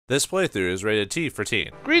This playthrough is rated T for teen.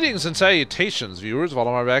 Greetings and salutations, viewers.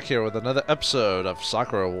 Vauldemare back here with another episode of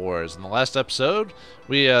Sakura Wars. In the last episode,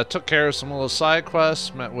 we took care of some little side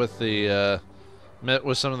quests, met with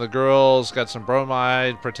some of the girls, got some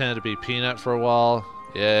bromide, pretended to be Peanut for a while.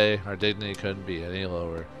 Yay, our dignity couldn't be any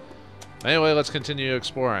lower. Anyway, let's continue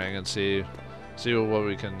exploring and see what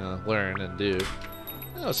we can learn and do.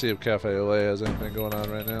 Let's see if Cafe Olé has anything going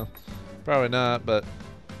on right now. Probably not, but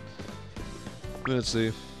let's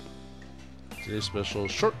see. See, special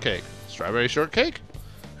shortcake. Strawberry shortcake?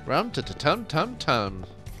 Rum to tum tum tum.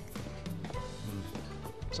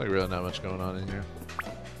 Looks like really not much going on in here.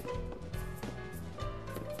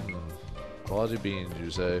 Quality beans,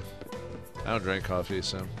 you say? I don't drink coffee,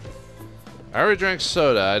 so I already drank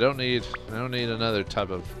soda. I don't need another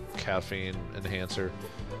type of caffeine enhancer.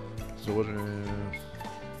 So what?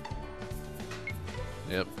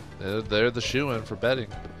 Yep, they're the shoe-in for betting,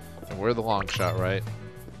 and we're the long shot, right?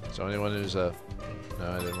 So anyone who's no,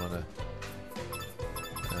 I didn't want to.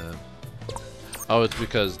 Oh, it's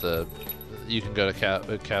because you can go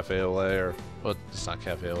to Cafe Olé, or well, it's not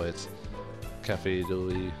Cafe Olé, it's Cafe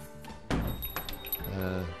Dolé,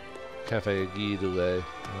 Cafe Guy Dolé.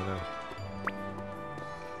 I don't know.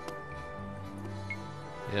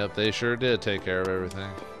 Yep, they sure did take care of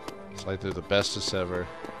everything. It's like they're the bestest ever.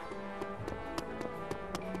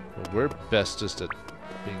 Well, we're bestest at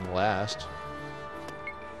being last.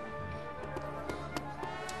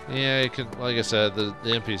 Yeah, you can, like I said, the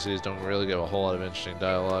NPCs don't really give a whole lot of interesting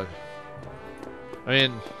dialogue. I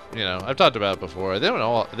mean, you know, I've talked about it before. They don't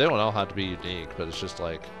all have to be unique, but it's just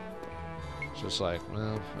like,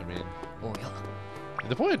 well, I mean,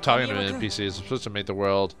 the point of talking to an NPC is supposed to make the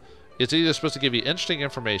world. It's either supposed to give you interesting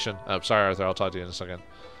information. I'm sorry, Arthur. I'll talk to you in a second.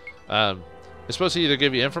 It's supposed to either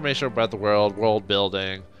give you information about the world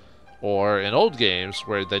building, or in old games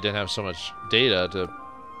where they didn't have so much data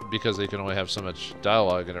because they can only have so much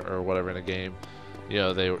dialogue or whatever in a game, you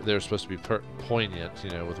know, they were supposed to be poignant, you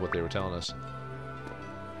know, with what they were telling us.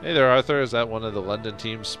 Hey there, Arthur. Is that one of the London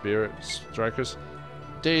team spirit strikers?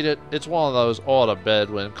 Date it. It's one of those auto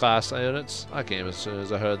bedouin class units. I came as soon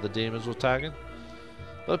as I heard the demons were tagging.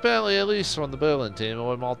 But apparently at least from the Berlin team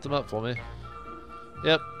always marked them up for me.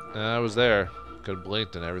 Yep, I was there. Could have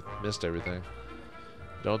blinked and missed everything.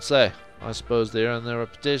 Don't say. I suppose they earn their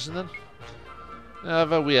reputation then?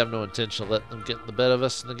 However, we have no intention of letting them get the better of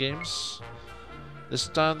us in the games. This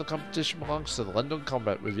time the competition belongs to the London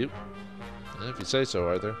Combat Revue. If you say so,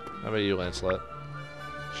 Arthur. How about you, Lancelot?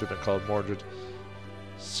 Should have been called Mordred.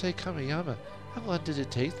 Say, Kamiyama, how long did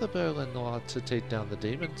it take the Berlin Law to take down the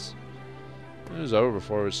demons? It was over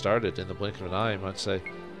before it started, in the blink of an eye, you might say.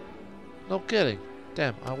 No kidding.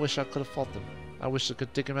 Damn, I wish I could have fought them. I wish I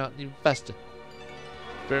could dig them out even faster.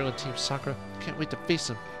 Berlin Team Sakura, can't wait to face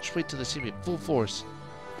them. Just wait till they see me at full force.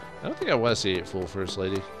 I don't think I want to see you at full force,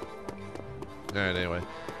 lady. Alright, anyway.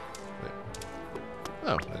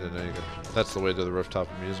 Oh, I didn't know you could. That's the way to the rooftop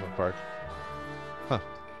amusement park. Huh.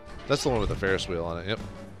 That's the one with the Ferris wheel on it, yep.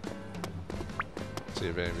 Let's see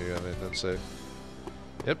if any of you have anything to say.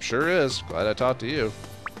 Yep, sure is. Glad I talked to you.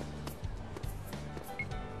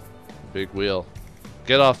 Big wheel.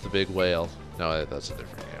 Get off the big whale. No, that's a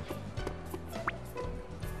different game.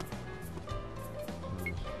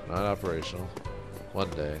 Not operational. One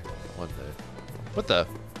day. What the?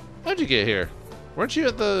 How'd you get here? Weren't you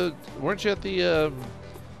at the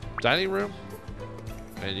dining room?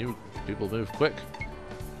 Man, people move quick.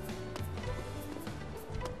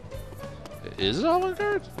 Is it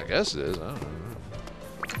avant-garde? I guess it is. I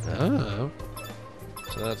don't know.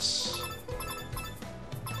 So that's.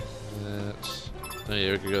 Oh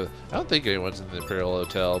yeah, we could go. I don't think anyone's in the Imperial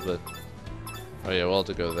Hotel, but oh yeah, we'll have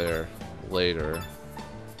to go there later.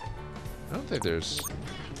 I don't think there's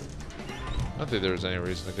any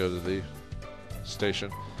reason to go to the station.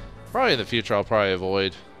 Probably in the future, I'll probably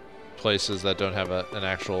avoid places that don't have an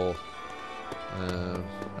actual. I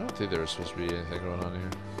don't think there's supposed to be anything going on here.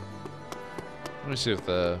 Let me see if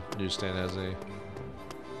the newsstand has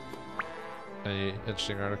any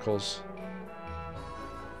interesting articles.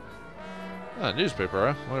 Ah,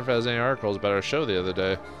 newspaper, huh? I wonder if it has any articles about our show the other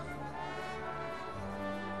day.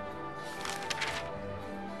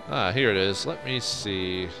 Ah, here it is. Let me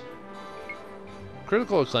see.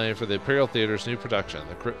 Critical acclaim for the Imperial Theater's new production.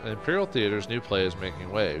 The Imperial Theater's new play is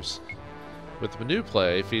making waves. With the new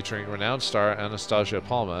play featuring renowned star Anastasia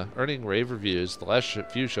Palma earning rave reviews, the last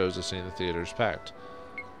few shows have seen the theaters packed.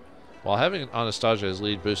 While having Anastasia as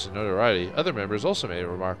lead boosted notoriety, other members also made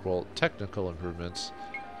remarkable technical improvements.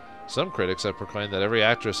 Some critics have proclaimed that every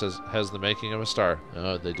actress has the making of a star.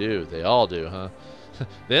 Oh, they do. They all do, huh?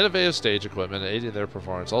 The innovative stage equipment aiding their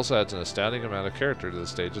performance also adds an astounding amount of character to the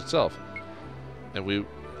stage itself. And we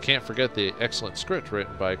can't forget the excellent script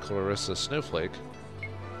written by Clarissa Snowflake.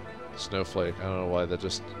 Snowflake. I don't know why that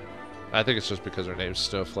just... I think it's just because her name's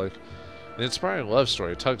Snowflake. The inspiring love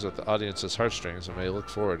story tugs at the audience's heartstrings and may look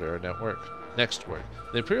forward to her next work.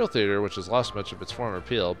 The Imperial Theater, which has lost much of its former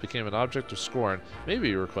appeal, became an object of scorn,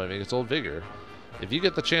 maybe reclaiming its old vigor. If you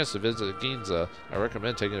get the chance to visit Ginza, I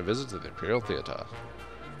recommend taking a visit to the Imperial Theater.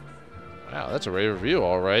 Wow, that's a rave review,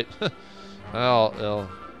 all right. I'll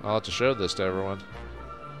have to show this to everyone.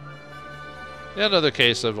 Yeah, another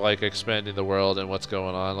case of like expanding the world and what's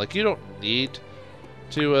going on. Like, you don't need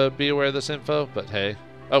to be aware of this info, but hey.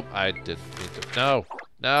 Oh, I didn't need to.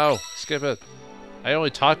 No, skip it. I only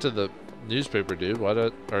talked to the newspaper dude.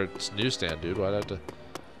 Or newsstand dude. Why'd I have to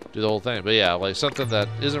do the whole thing? But yeah, like something that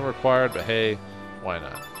isn't required, but hey, why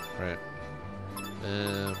not, right?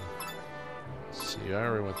 Let's see, I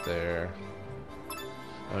already went there.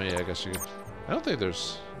 Oh yeah, I guess you could. I don't think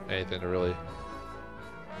there's anything to really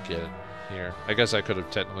get in here. I guess I could have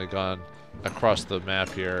technically gone across the map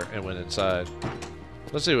here and went inside.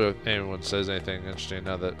 Let's see if anyone says anything interesting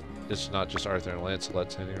now that it's not just Arthur and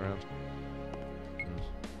Lancelot hanging around.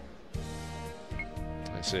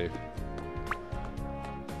 I see.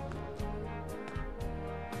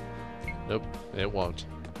 Nope, it won't.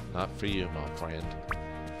 Not for you, my friend.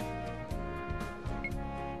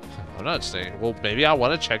 I'm not saying. Well, maybe I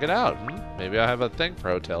want to check it out. Maybe I have a thing for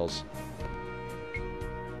hotels.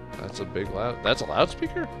 That's a big loud. That's a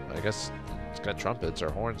loudspeaker? I guess it's got trumpets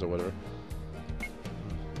or horns or whatever.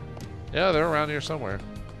 Yeah, they're around here somewhere.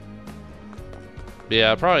 But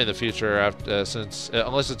yeah, probably in the future, after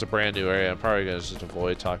unless it's a brand new area, I'm probably gonna just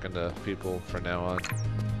avoid talking to people from now on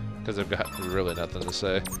because they've got really nothing to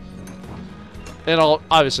say. And I'll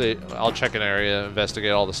check an area,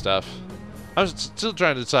 investigate all the stuff. I was still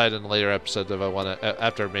trying to decide in later episodes if I want to,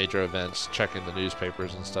 after major events, checking the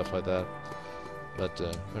newspapers and stuff like that. But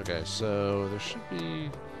okay, so there should be,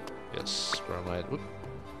 yes, bromide. Whoop.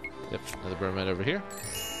 Yep, another bromide over here.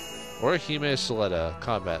 Orihime Soleta,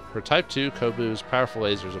 combat. Her Type 2 Kobu's powerful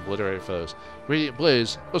lasers obliterate foes. Radiant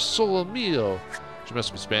Blaze, a solo mio. She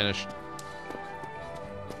must be Spanish.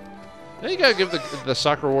 Now you gotta give the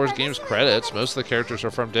Sakura Wars games credits. Most of the characters are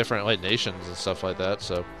from different like nations and stuff like that,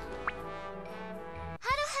 so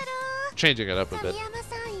changing it up a bit.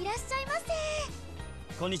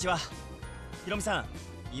 こんにちは。ひろみさん、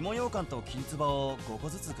芋羊羹ときんつばを5個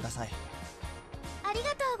ずつください。あり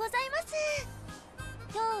がとうございます。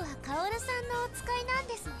今日はカオルさんのお使いなん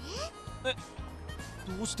ですね。え、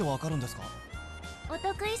どうしてわかるんですか？お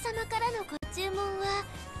得意様からのご注文は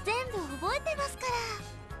全部覚えてますから。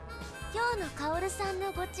今日のカオルさん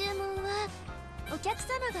のご注文はお客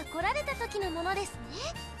様が来られた時のものです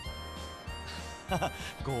ね。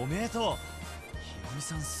ご名答。ひろみ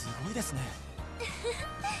さんすごいですね。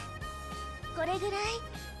これぐらい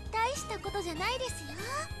大したことじゃないですよ。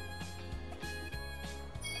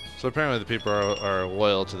 So apparently the people are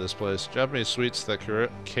loyal to this place. Japanese sweets that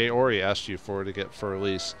Kaori asked you for to get for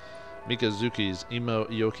release. Mikazuki's Imo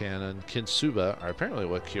Yokan and Kintsuba are apparently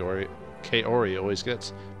what Kaori always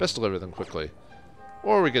gets. Best deliver them quickly.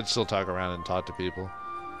 Or we could still talk around and talk to people.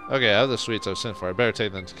 Okay, I have the sweets I've sent for. I better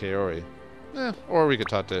take them to Kaori. Or we could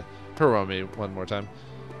talk to Hiromi one more time.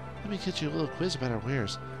 Let me get you a little quiz about our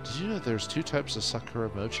wares. Did you know there's 2 types of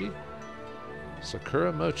Sakura Mochi?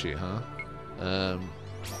 Sakura Mochi, huh?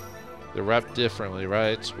 They're wrapped differently,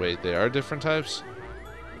 right? Wait, they are different types?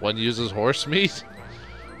 One uses horse meat?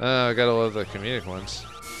 I gotta love the comedic ones.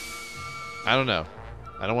 I don't know.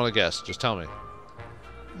 I don't want to guess. Just tell me.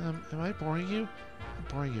 Am I boring you? I'm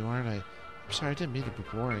boring you, aren't I? I'm sorry, I didn't mean to be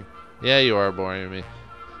boring. Yeah, you are boring me.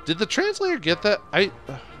 Did the translator get that?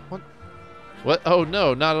 What? What? Oh,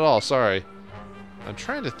 no, not at all. Sorry. I'm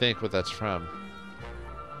trying to think what that's from.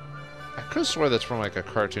 I could have swore that's from like a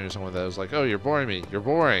cartoon or something that was like, oh, you're boring me. You're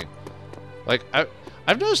boring. Like, I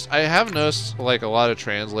have noticed like a lot of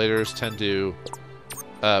translators tend to,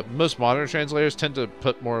 most modern translators tend to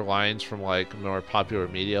put more lines from like more popular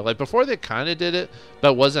media. Like before they kind of did it,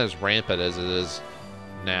 but it wasn't as rampant as it is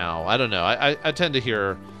now. I don't know. I tend to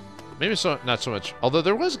hear, maybe not so much. Although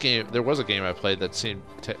there was a game I played that seemed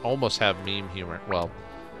to almost have meme humor. Well,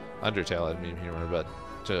 Undertale had meme humor, but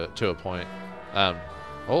to a point.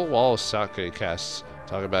 Whole wall of sake casts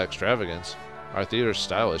talk about extravagance. Our theater's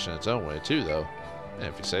stylish in its own way too, though. Yeah,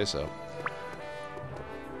 if you say so.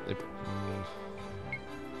 Yep.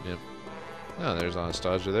 Oh, there's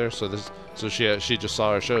Anastasia there. So she just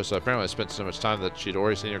saw our show. So apparently I spent so much time that she'd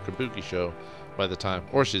already seen her Kabuki show by the time,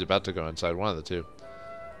 or she's about to go inside, one of the two.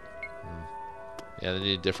 Yeah, they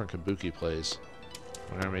need different kabuki plays.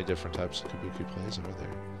 I wonder how many different types of kabuki plays are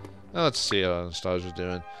there. Now let's see how Anastasia's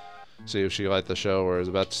doing. See if she liked the show or is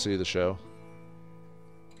about to see the show.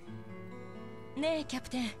 ねえキャプ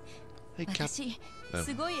テン、 Hey, Cap. 私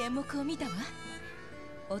すごい演目を見たわ。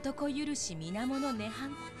男許し皆物涅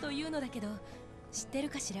槃というのだけど知ってる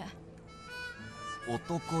かしら。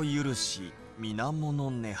男許し皆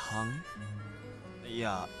物涅槃。い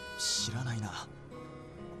や知らないな。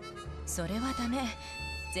それはダメ、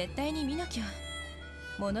絶対に見なきゃ。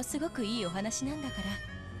ものすごくいいお話なんだか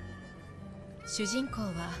ら。主人公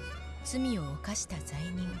は罪を犯した罪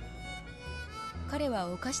人。彼は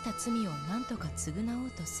犯した罪を何とか償お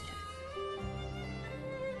うとす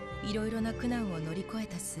る。いろいろな苦難を乗り越え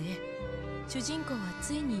た末、主人公は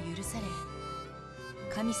ついに許され、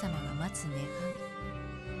神様が待つ涅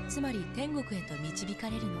槃、つまり天国へと導か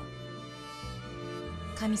れるの。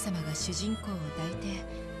神様が主人公を抱いて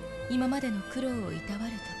今までの苦労をいたわ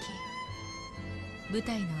るとき、舞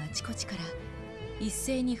台のあちこちから一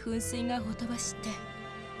斉に噴水がほとばしって、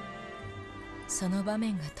その場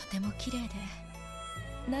面がとても綺麗で、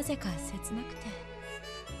なぜか切なくて、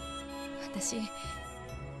私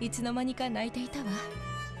いつの間にか泣いていたわ。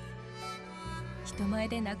人前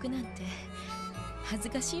で泣くなんて恥ず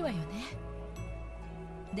かしいわよね。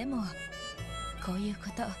でもこういうこ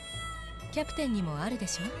とキャプテンにもあるで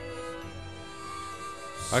しょ。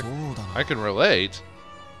そうだな。 I can relate.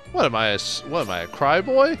 What am I? What am I? A cry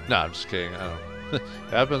boy? No, I'm just kidding. I don't.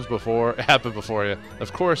 Happens before. It happened before you.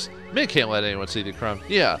 Of course, men can't let anyone see the crime.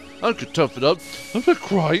 Yeah, I could tough it up. I'm not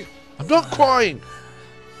crying. I'm not crying.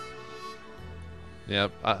 Yeah,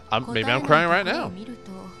 maybe I'm crying right now.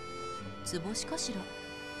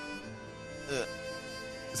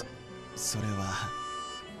 それは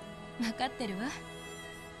分かってるわ。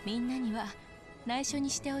みんなには内緒に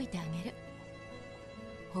しておいてあげる。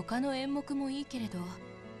他の演目もいいけれど、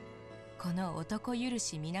この男許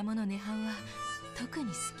し皆物涅槃は特に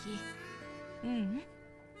好き。うん、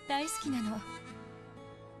大好きなの。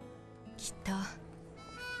きっと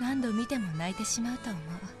何度見ても泣いてしまうと思う。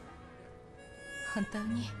本当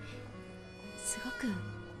にすごく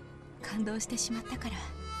感動してしまったから。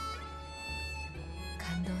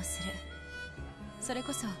感動する。それ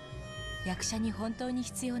こそ役者に本当に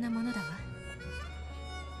必要なものだわ。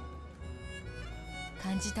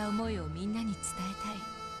感じた思いをみんなに伝えたい。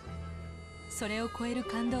それを超える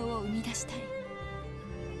感動を生み出したい。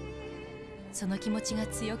その気持ちが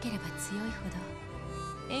強ければ強いほ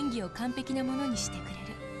ど演技を完璧なものにしてくれる。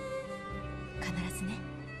必ずね。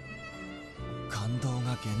感動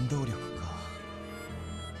が原動力か。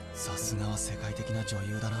さすがは世界的な女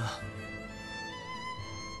優だな。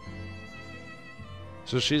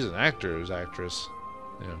So she's an actor's actress,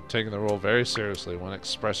 you know, taking the role very seriously, want to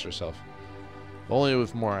express herself. Only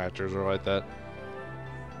with more actors are like that.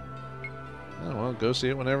 Oh, well, go see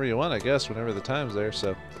it whenever you want, I guess, whenever the time's there.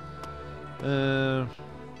 So,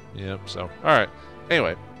 yeah. So, all right.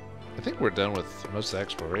 Anyway, I think we're done with most of the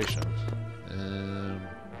exploration.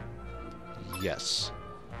 Yes.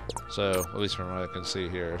 So, at least from what I can see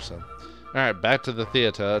here. So, all right, back to the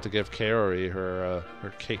theater to give Kaori her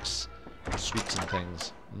cakes. Sweets and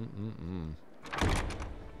things.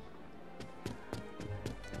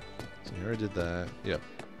 So you already did that. Yep.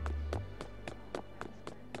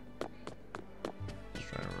 Just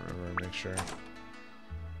trying to remember and make sure.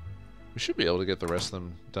 We should be able to get the rest of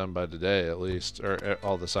them done by today, at least. Or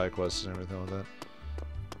all the side quests and everything like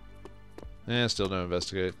that. Still don't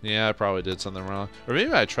investigate. Yeah, I probably did something wrong. Or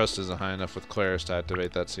maybe my trust isn't high enough with Claris to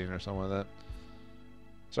activate that scene or something like that.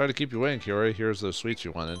 Sorry to keep you waiting, Kiori. Here's those sweets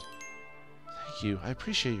you wanted. Thank you. I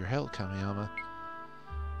appreciate your help, Kamiyama.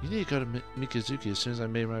 You need to go to Mikazuki as soon as I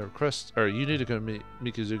made my request. Or you need to go to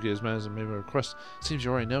Mikazuki as soon as I made my request. Seems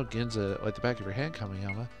you already know Ginza like the back of your hand,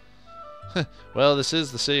 Kamiyama. Well, this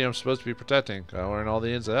is the city I'm supposed to be protecting. Gotta learn all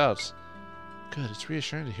the ins and outs. Good. It's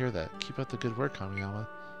reassuring to hear that. Keep up the good work, Kamiyama.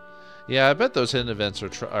 Yeah, I bet those hidden events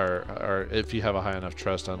are if you have a high enough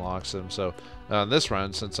trust, unlocks them. So on this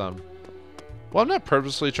run, since I'm not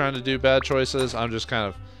purposely trying to do bad choices. I'm just kind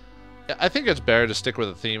of. I think it's better to stick with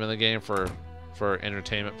a theme in the game for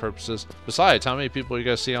entertainment purposes. Besides, how many people you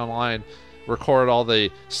guys see online record all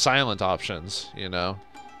the silent options? You know,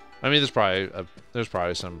 I mean, there's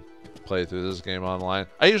probably some play through this game online.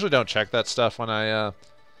 I usually don't check that stuff when I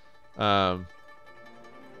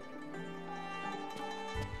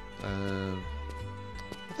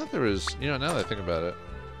thought there was, you know, now that I think about it.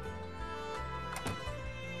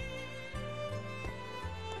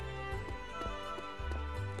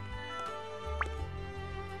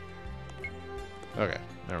 Okay.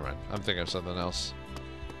 Never mind. I'm thinking of something else.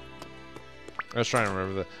 I was trying to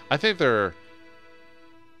remember that. I think they're...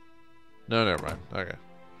 No, never mind. Okay.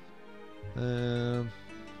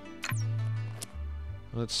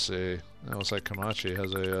 Let's see. It looks like Komachi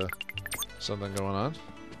has a something going on.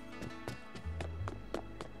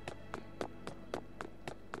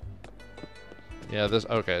 Yeah, this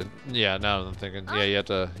okay. Yeah, now I'm thinking. Yeah, you have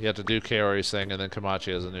to do Kaori's thing, and then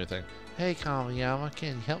Komachi has a new thing. Hey, Kamiyama,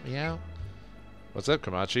 can you help me out? What's up,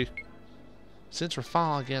 Komachi? Since we're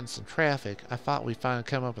falling against some traffic, I thought we'd finally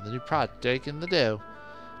come up with a new project in the dough.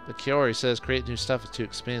 But Kaori says create new stuff is too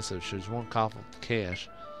expensive, so she won't cough up the cash.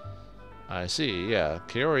 I see, yeah.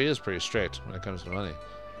 Kaori is pretty strict when it comes to money.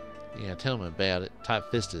 Yeah, tell me about it.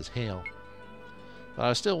 Tight-fisted as hell. But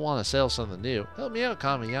I still want to sell something new. Help me out,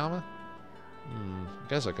 Kamiyama. I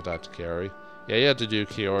guess I could talk to Kaori. Yeah, you have to do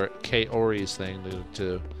Kaori's thing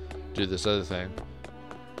to do this other thing.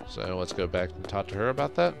 So let's go back and talk to her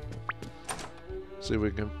about that. See if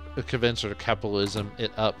we can convince her to capitalism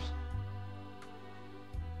it up.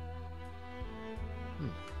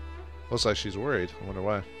 Looks like she's worried. I wonder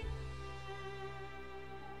why.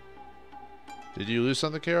 Did you lose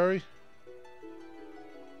something, Kaori?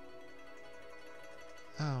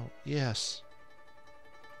 Oh, yes.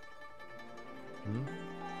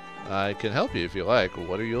 I can help you if you like.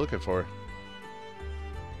 What are you looking for?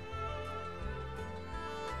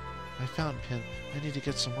 My fountain pen. I need to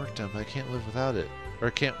get some work done, but I can't live without it. Or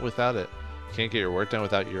can't without it. Can't get your work done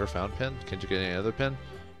without your fountain pen? Can't you get any other pen?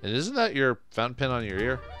 And isn't that your fountain pen on your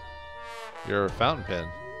ear? Your fountain pen.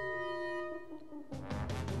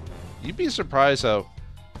 You'd be surprised how...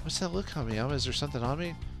 What's that look on me? Is there something on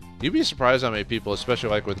me? You'd be surprised how many people, especially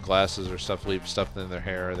like with glasses or stuff, leave stuff in their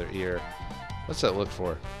hair or their ear. What's that look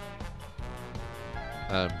for?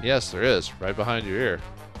 Yes, there is. Right behind your ear.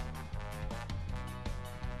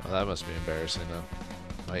 Well, that must be embarrassing, though.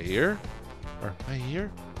 My ear? Or my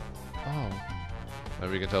ear? Oh.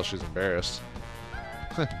 Maybe you can tell she's embarrassed.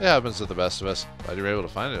 It happens to the best of us. Glad you were able to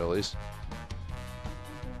find it, at least.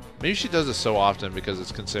 Maybe she does it so often because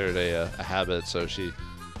it's considered a habit, so she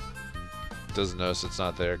doesn't notice it's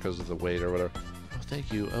not there because of the weight or whatever. Oh,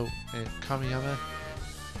 thank you. Oh, hey, Kamiyama.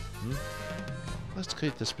 Let's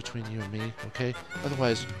keep this between you and me, okay?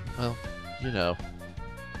 Otherwise, well, you know.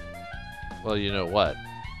 Well, you know what?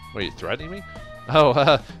 What, are you threatening me?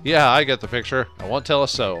 Oh, yeah, I get the picture. I won't tell a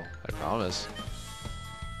soul. I promise.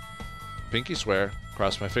 Pinky swear.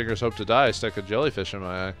 Cross my fingers, hope to die. Stick a jellyfish in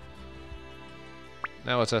my eye.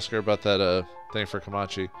 Now let's ask her about that thing for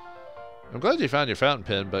Komachi. I'm glad you found your fountain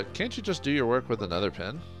pen, but can't you just do your work with another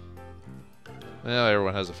pen? Well,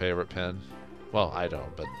 everyone has a favorite pen. Well, I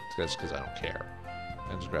don't, but that's because I don't care.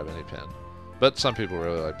 I just grab any pen. But some people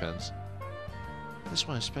really like pens. This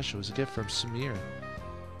one is special. It was a gift from Samir.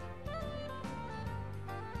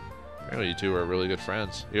 Apparently you two are really good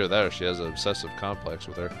friends. Either that or she has an obsessive complex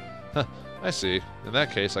with her. Huh, I see. In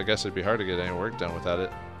that case, I guess it'd be hard to get any work done without it.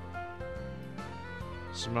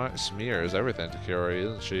 Samir is everything to Kaori,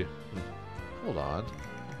 isn't she? Hold on.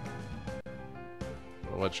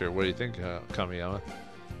 What do you think, Kamiyama?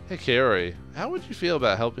 Hey Kaori, how would you feel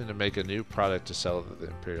about helping to make a new product to sell at the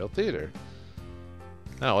Imperial Theater?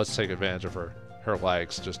 Now let's take advantage of her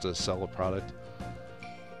likes just to sell a product.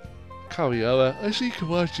 Kamiyama, I see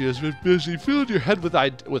Komachi has been busy filling your head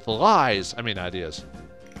with lies. I mean ideas.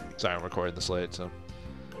 Sorry, I'm recording this late, so...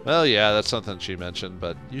 Well, yeah, that's something she mentioned,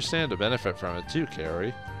 but you stand to benefit from it too,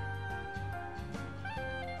 Kaori.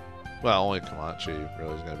 Well, only Komachi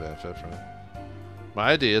really is going to benefit from it.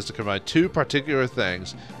 My idea is to combine two particular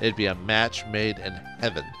things. It'd be a match made in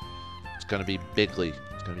heaven. It's going to be bigly.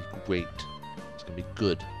 It's going to be great. It's going to be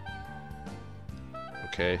good.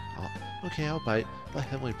 Okay. I'll bite. What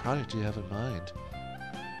heavenly product do you have in mind?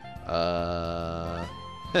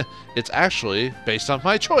 It's actually based on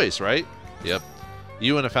my choice, right? Yep.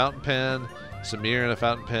 You and a fountain pen, Samir and a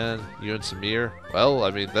fountain pen, you and Samir. Well, I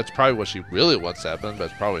mean, that's probably what she really wants to happen, but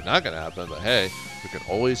it's probably not going to happen. But hey, we can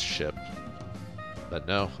always ship. But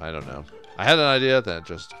no, I don't know. I had an idea, then it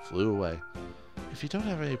just flew away. If you don't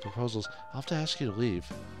have any proposals, I'll have to ask you to leave.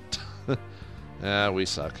 We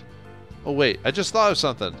suck. Oh wait, I just thought of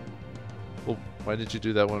something. Well, why didn't you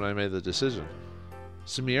do that when I made the decision?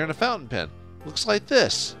 Samir and a fountain pen. Looks like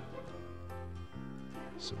this.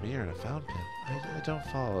 Samir and a fountain pen. I don't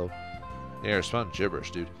follow. Yeah, it's fun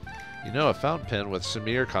gibberish, dude. You know, a fountain pen with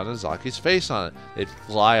Samir Kanazaki's face on it. They'd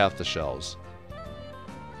fly off the shelves.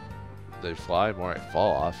 They'd fly, more like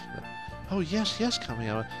fall off. Oh, yes,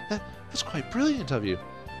 Kamiyama. That's quite brilliant of you.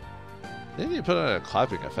 Then you put on a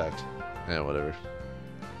clapping effect. Yeah, whatever.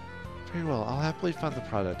 Very well, I'll happily fund the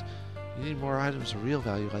product. You need more items of real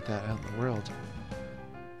value like that out in the world.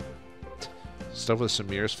 stuff with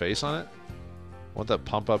Samir's face on it? Want that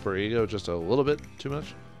pump up her ego just a little bit too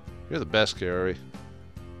much? You're the best, Kaori.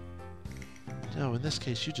 No, in this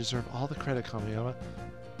case, you deserve all the credit, Kamiyama.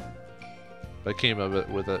 But I came up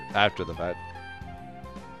with it after the fact.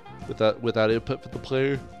 Without input for the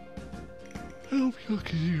player. I hope you'll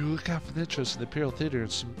continue to look out for the interest in the Imperial Theater and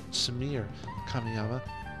Samir, Kamiyama.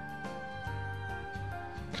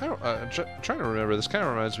 I'm trying to remember. This kind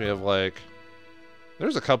of reminds me of like.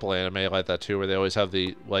 There's a couple anime like that too, where they always have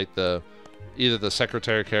the either the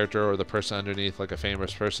secretary character or the person underneath, like a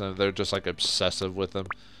famous person. They're just like obsessive with them,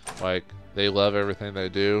 like they love everything they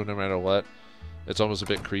do, no matter what. It's almost a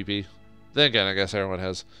bit creepy. Then again, I guess everyone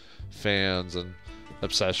has fans and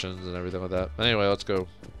obsessions and everything like that. But anyway, let's go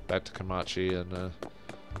back to Kamachi and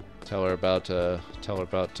tell her about her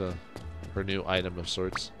new item of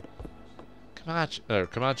sorts.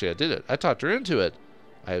 Kamachi, I did it. I talked her into it.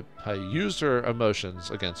 I used her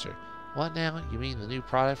emotions against her. What now? You mean the new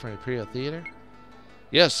product from Imperial Theater?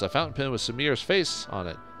 Yes, a fountain pen with Samir's face on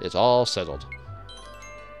it. It's all settled.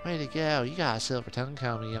 Way to go. You got a silver tongue,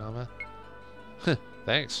 Kamiyama.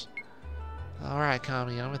 Thanks. Alright,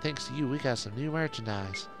 Kamiyama, thanks to you, we got some new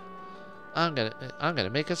merchandise. I'm gonna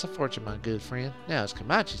make us a fortune, my good friend. Now it's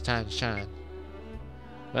Kamachi's time to shine.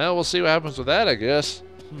 Well, we'll see what happens with that, I guess.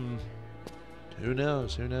 Who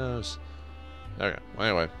knows? Who knows? Okay. Well,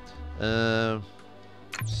 anyway,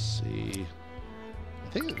 let's see. I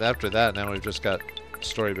think after that, now we've just got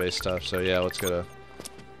story-based stuff. So yeah, let's go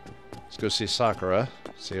see Sakura.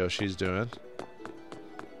 See how she's doing.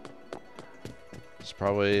 She's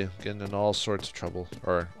probably getting in all sorts of trouble,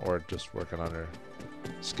 or just working on her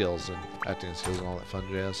skills and acting skills and all that fun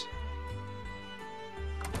jazz.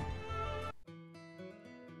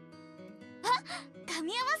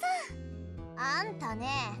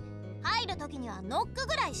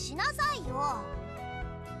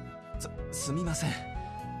すみません。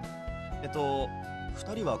二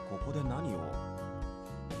人はここで何を？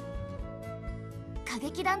歌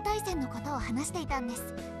劇団対戦のことを話していたんで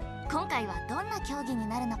す。今回はどんな競技に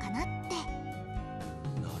なるのかなって。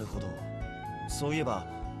なるほど。そういえば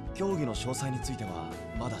競技の詳細については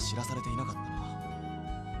まだ知らされていなかったな。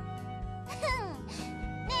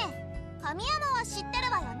ねえ、神山は知って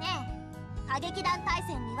るわよね。歌劇団対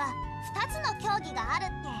戦には2つの競技があるっ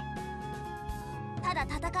て。ただ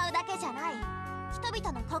戦うだけじゃない、人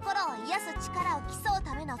々の心を癒す力を競う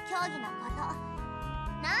ための競技のこと。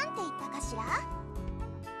なんて言ったかしら？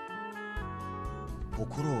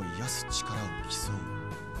心を癒す力を競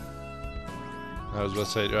う。I was about to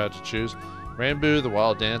say, do I have to choose? Ranbu, the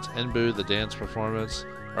wild dance, Enbu, the dance performance,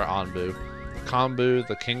 or Anbu. Kanbu,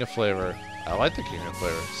 the king of flavor. I like the king of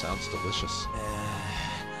flavor. Sounds delicious.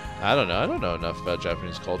 I don't know. I don't know enough about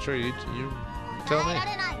Japanese culture. You tell me.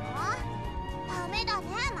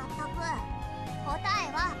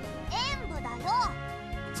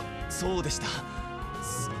 そうでした。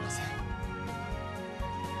すみません。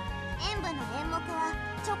演舞の演目は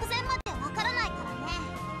直前までわからないからね。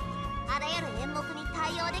あらゆる演目に対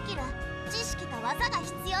応できる知識と技が必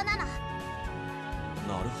要なの。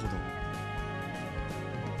なるほど。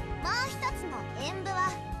もう一つの演舞は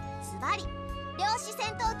ズバリ量子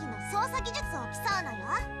戦闘機の操作技術を競うのよ。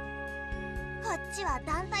こっちは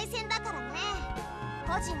団体戦だからね。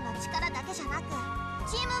個人の力だけじゃなく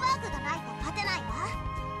チームワークがないと勝てないわ。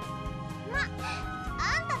ま、あん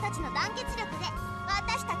たたちの団結力で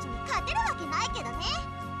私たちに勝てるわけないけどね。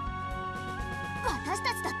私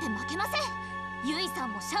たちだって負けません。ユイさ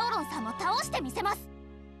んもシャオロンさんも倒してみせます。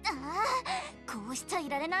ああ、こうしちゃい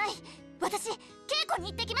られない。私、稽古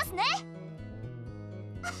に行ってきますね。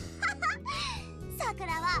さく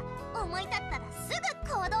らは思い立ったらすぐ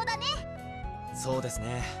行動だね。そうです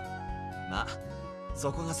ね。まあ、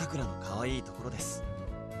そこがさくらの可愛いところです。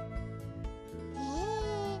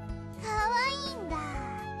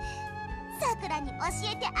さくらに教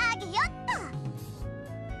えてあげよっ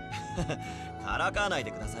と。からかわない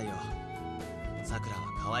でくださいよ。さくらは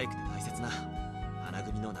可愛くて大切な花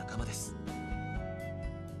組の仲間です。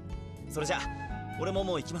それじゃあ俺も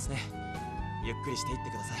もう行きますね。ゆっくりしていって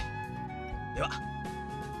ください。では。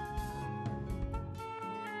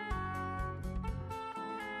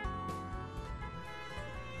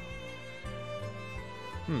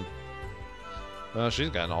Well, she's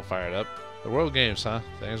gotten all fired up. The World Games, huh?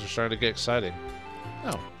 Things are starting to get exciting.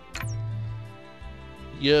 Oh.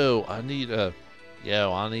 Yo, I need to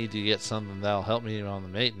get something that'll help me on the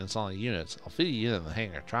maintenance on the units. I'll feed you in the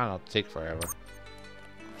hangar. Try not to take forever.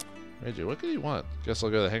 Reggie, what could you want? Guess I'll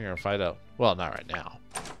go to the hangar and find out. Well, not right now.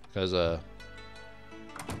 Because,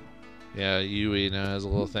 yeah, Yui now has a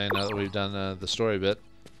little thing now that we've done the story bit.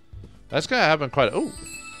 That's gonna happen quite. Oh!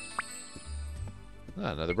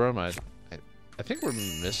 Ah, another bromide. I think we're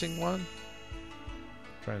missing one.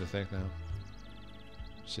 Trying to think now.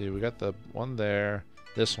 See, we got the one there,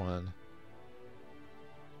 this one,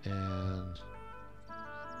 and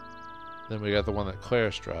then we got the one that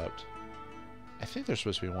Claire's dropped. I think there's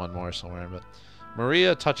supposed to be one more somewhere, but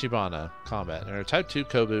Maria Tachibana, combat. In her Type 2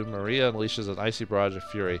 Kobu, Maria unleashes an icy barrage of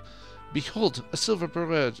fury. Behold, a silver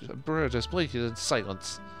barrage has blinking in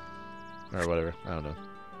silence. Or whatever, I don't know.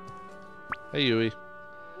 Hey, Yui.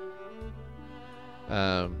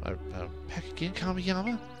 Back again,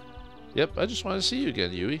 Kamiyama? Yep, I just wanted to see you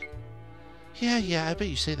again, Yui. Yeah, I bet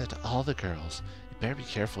you say that to all the girls. You better be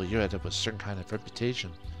careful, you end up with a certain kind of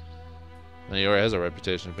reputation. And he already has a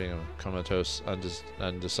reputation of being a comatose,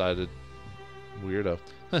 undecided weirdo.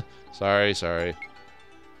 Sorry.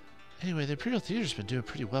 Anyway, the Imperial Theater's been doing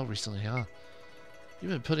pretty well recently, huh?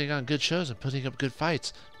 You've been putting on good shows and putting up good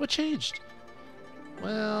fights. What changed?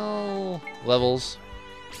 Well, levels.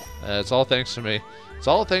 It's all thanks to me. It's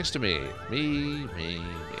all thanks to me. Me.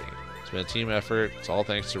 It's been a team effort. It's all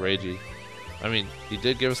thanks to Reiji. I mean, he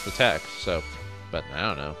did give us the tech, so, but I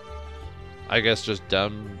don't know. I guess just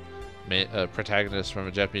dumb protagonists from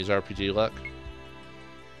a Japanese RPG luck.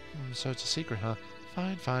 So it's a secret, huh?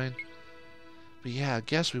 Fine. But yeah, I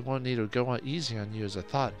guess we won't need to go on easy on you as I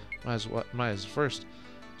thought. Might as first.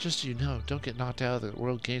 Just so you know, don't get knocked out of the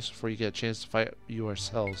World Games before you get a chance to fight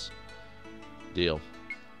yourselves. Deal.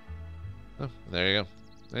 Oh, there you go.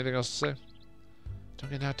 Anything else to say? Don't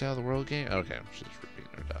get knocked out of the World Game? Okay, she's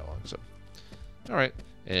repeating her dialogue, so. Alright.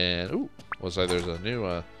 And, ooh, looks like there's a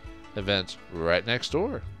new event right next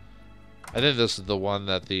door. I think this is the one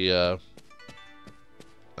that the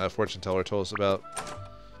fortune teller told us about.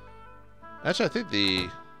 Actually, I think the...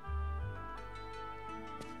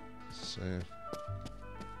 Let's see.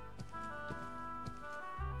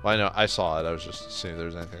 Well, I know, I saw it. I was just seeing if there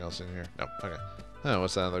was anything else in here. No, okay. Oh,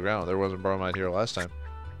 what's that on the ground? There wasn't bromide here last time.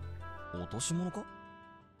 落とし物か?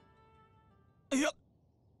 いや、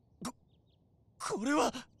これ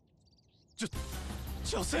は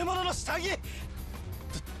女性ものの下着。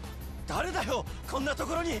誰だよ、こんなと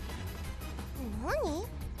ころに。何？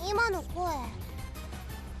今の声。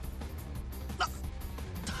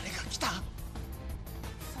誰が来た？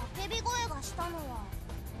叫び声がしたのは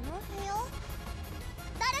この部屋？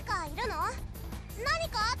誰かいるの？何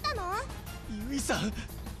かあったの？ユイさん、ま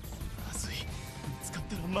ずい。見つかっ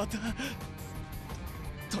たらまた。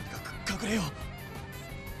とにかく隠れよう。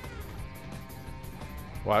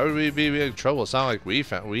 Why would we be in trouble? It's not like we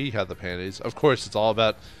had the panties. Of course, it's all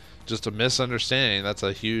about just a misunderstanding. That's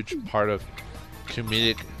a huge part of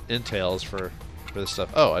comedic entails for this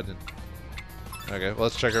stuff. Oh, I didn't. Okay, well,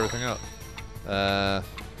 let's check everything out.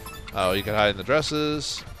 Oh, you can hide in the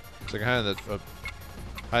dresses. So you can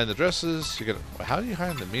hide in the dresses. You can. How do you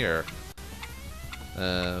hide in the mirror?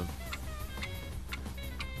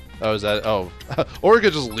 Oh, is that? Oh, or we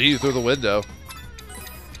could just leave through the window.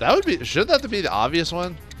 That would be. Shouldn't that be the obvious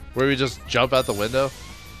one, where we just jump out the window?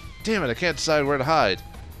 Damn it! I can't decide where to hide.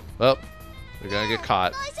 Well, we're gonna get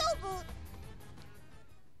caught.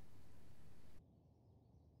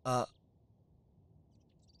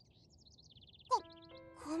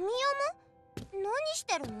 神山？何し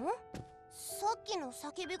てるの？さっきの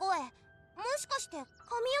叫び声、もしかして神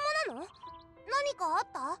山なの？何かあっ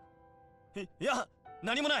た？いや、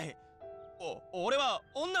何もない。俺は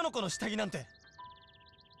女の子の下着なんて。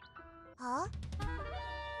は？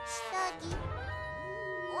下着？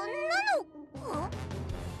女の子？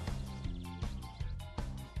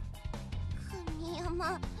神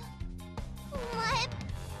山、お前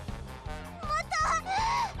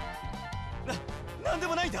なんで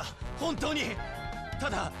もないんだ、本当に。た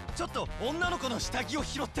だちょっと女の子の下着を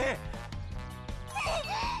拾って。絶対だ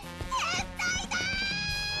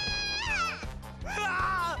ー！う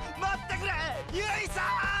わー、待ってくれ、ユイさ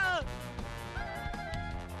ん。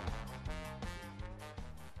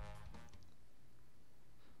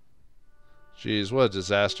 Jeez, what a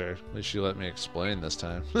disaster. At least you let me explain this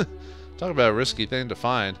time. Talk about a risky thing to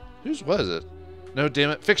find. Whose was it? No,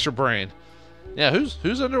 damn it. Fix your brain. Yeah,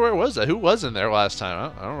 whose underwear was that? Who was in there last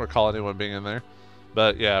time? I don't recall anyone being in there.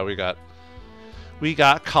 But yeah, we got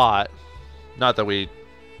caught. Not that we,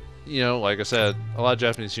 you know, like I said, a lot of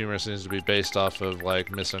Japanese humor seems to be based off of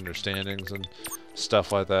like misunderstandings and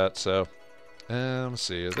stuff like that. So, let's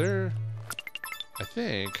see. Is there? I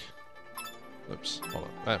think. Oops. Hold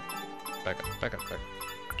on. Back up.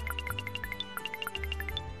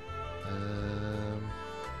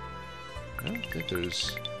 I don't think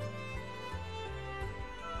there's.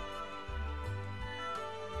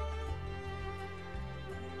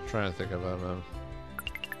 Trying to think of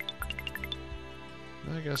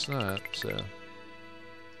I guess not. So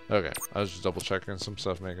Okay, I was just double checking some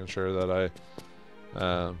stuff, making sure that I,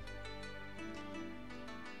 let's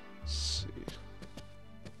see.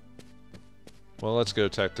 Well, let's go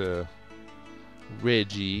talk to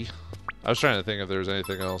Reggie. I was trying to think if there was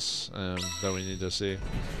anything else that we need to see.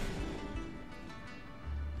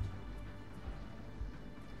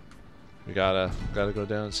 We gotta go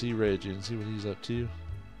down and see Reggie and see what he's up to.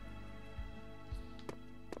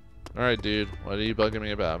 Alright, dude, what are you bugging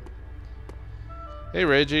me about? Hey,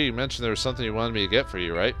 Reggie, you mentioned there was something you wanted me to get for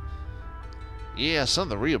you, right? Yeah,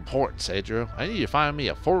 something real important, Seijuro. I need you to find me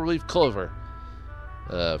a 4-leaf clover.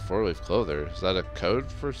 4-leaf clover? Is that a code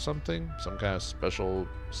for something? Some kind of special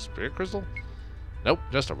spirit crystal? Nope,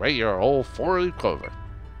 just a regular old 4-leaf clover.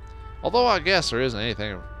 Although I guess there isn't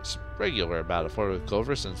anything regular about a 4-leaf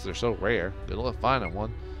clover since they're so rare. Good luck finding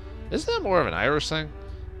one. Isn't that more of an Irish thing?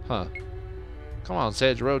 Huh. Come on,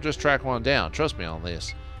 Seijuro, just track one down. Trust me on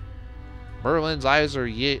this. Berlin's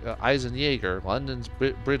Eisenjäger, London's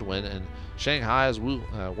Bridwin, and Shanghai's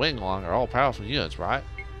Wenglong are all powerful units, right?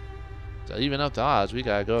 To even up the odds, we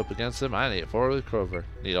gotta go up against them. I need a 4-leaf clover.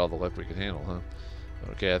 Need all the luck we can handle, huh?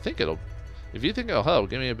 Okay, I think it'll... If you think it'll help,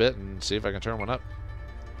 give me a bit and see if I can turn one up.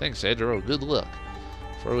 Thanks, Seijuro. Good luck.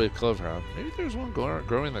 4-leaf clover, huh? Maybe there's one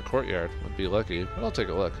growing in the courtyard. Would be lucky, but I'll take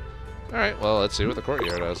a look. Alright, well, let's see what the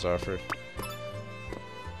courtyard has to offer.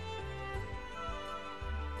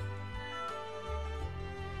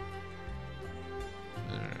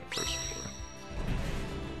 First floor.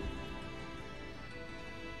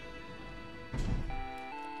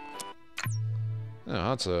 Oh,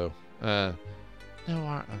 Otsubo.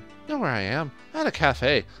 Know where I am. At a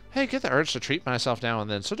cafe. Hey, get the urge to treat myself now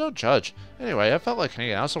and then, so don't judge. Anyway, I felt like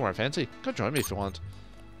hanging out somewhere fancy. Come join me if you want.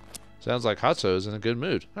 Sounds like Otsubo is in a good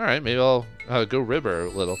mood. Alright, maybe I'll go ribber a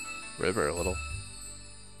little.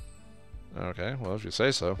 Okay, well, if you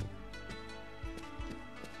say so.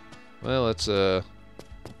 Well, let's, yeah,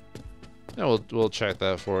 we'll check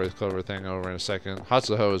that 4-leaf clover thing over in a second.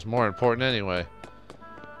 Otsubo is more important anyway.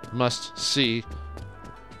 Must see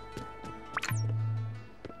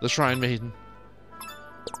the Shrine Maiden.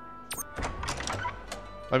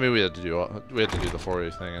 I mean, we had to do the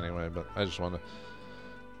 4-leaf thing anyway, but I just want to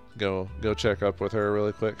go check up with her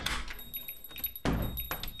really quick.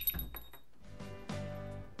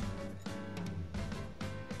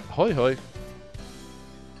 Hoi hoi.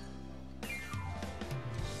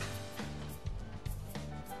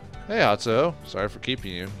 Hey, Otsubo. Sorry for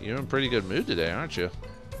keeping you. You're in a pretty good mood today, aren't you?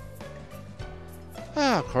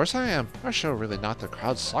 Ah, of course I am. Our show really knocked the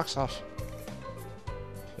crowd's socks off.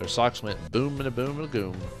 Their socks went boom and a boom and a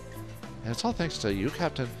goom. And it's all thanks to you,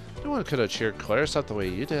 Captain. No one could have cheered Claris up the way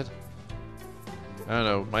you did. I don't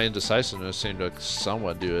know, my indecisiveness seemed to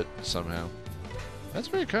somewhat do it somehow. That's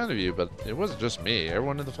very kind of you, but it wasn't just me.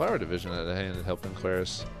 Everyone in the flower division had a hand in helping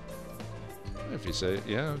Claris. If you say,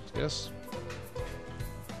 yeah, yes.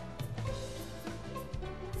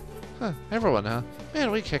 Huh, everyone, huh? Man,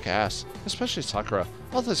 we kick ass. Especially Sakura.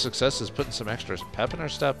 All the success is putting some extra pep in her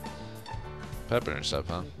step. Pep in her step,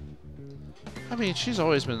 huh? I mean, she's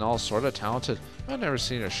always been all sort of talented. I've never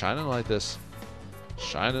seen her shining like this.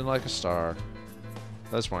 Shining like a star.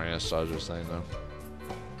 That's more Anastasia's thing, though.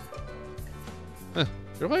 Huh.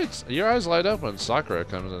 Your eyes light up when Sakura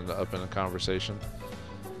comes up in a conversation.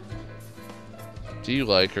 Do you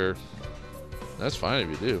like her? That's fine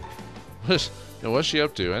if you do. What's she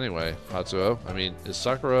up to anyway, Otsubo? I mean, is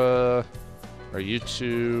Sakura... Are you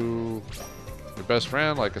two... your best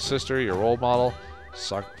friend, like a sister, your role model?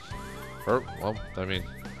 Well, I mean,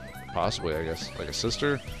 possibly, I guess. Like a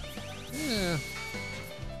sister? Yeah.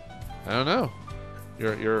 I don't know.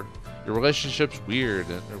 Your relationship's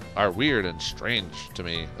are weird and strange to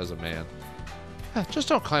me as a man. Just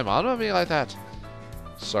don't climb on me like that.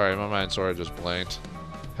 Sorry, my mind sort of just blanked.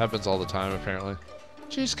 Happens all the time, apparently.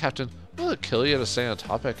 Jeez, Captain. Will it kill you to stay on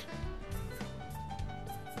topic?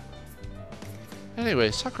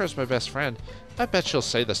 Anyway, Sakura's my best friend. I bet she'll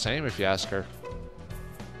say the same if you ask her.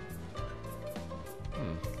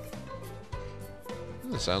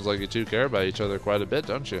 It sounds like you two care about each other quite a bit,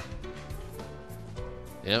 don't you?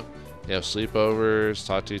 Yep. You have sleepovers,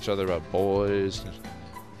 talk to each other about boys.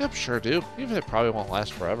 Yep, sure do. Even if it probably won't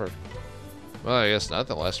last forever. Well, I guess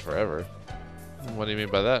nothing lasts forever. What do you mean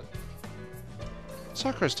by that?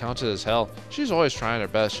 Sakura's talented as hell. She's always trying her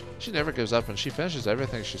best. She never gives up and she finishes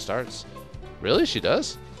everything she starts. Really? She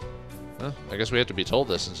does? Well, I guess we have to be told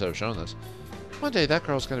this instead of shown this. One day that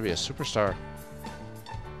girl's gonna be a superstar.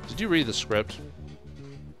 Did you read the script?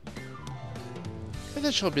 And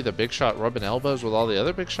then she'll be the big shot rubbing elbows with all the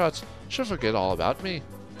other big shots. She'll forget all about me.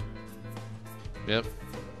 Yep.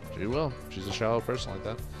 She will. She's a shallow person like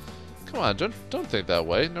that. Come on, don't think that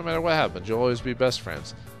way. No matter what happens, you'll always be best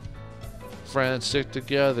friends. Friends stick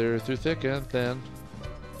together through thick and thin.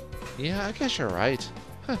 Yeah, I guess you're right.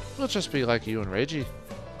 Huh, we'll just be like you and Reiji.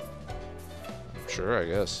 Sure, I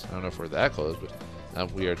guess. I don't know if we're that close,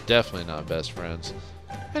 but we are definitely not best friends.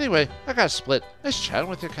 Anyway, I gotta split. Nice chatting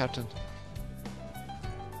with you, Captain.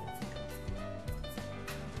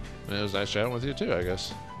 And it was nice chatting with you too, I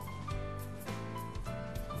guess.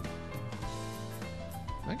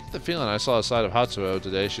 I get the feeling I saw a side of Hatsuo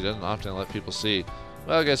today she doesn't often let people see.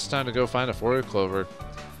 Well, I guess it's time to go find a four-leaf clover.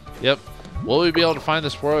 Yep. Will we be able to find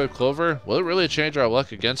this four-leaf clover? Will it really change our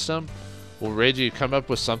luck against him? Will Reiji come up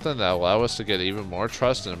with something that will allow us to get even more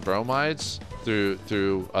trust and bromides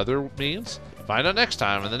through other means? Find out next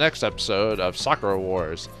time in the next episode of Sakura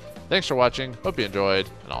Wars. Thanks for watching, hope you enjoyed,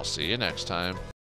 and I'll see you next time.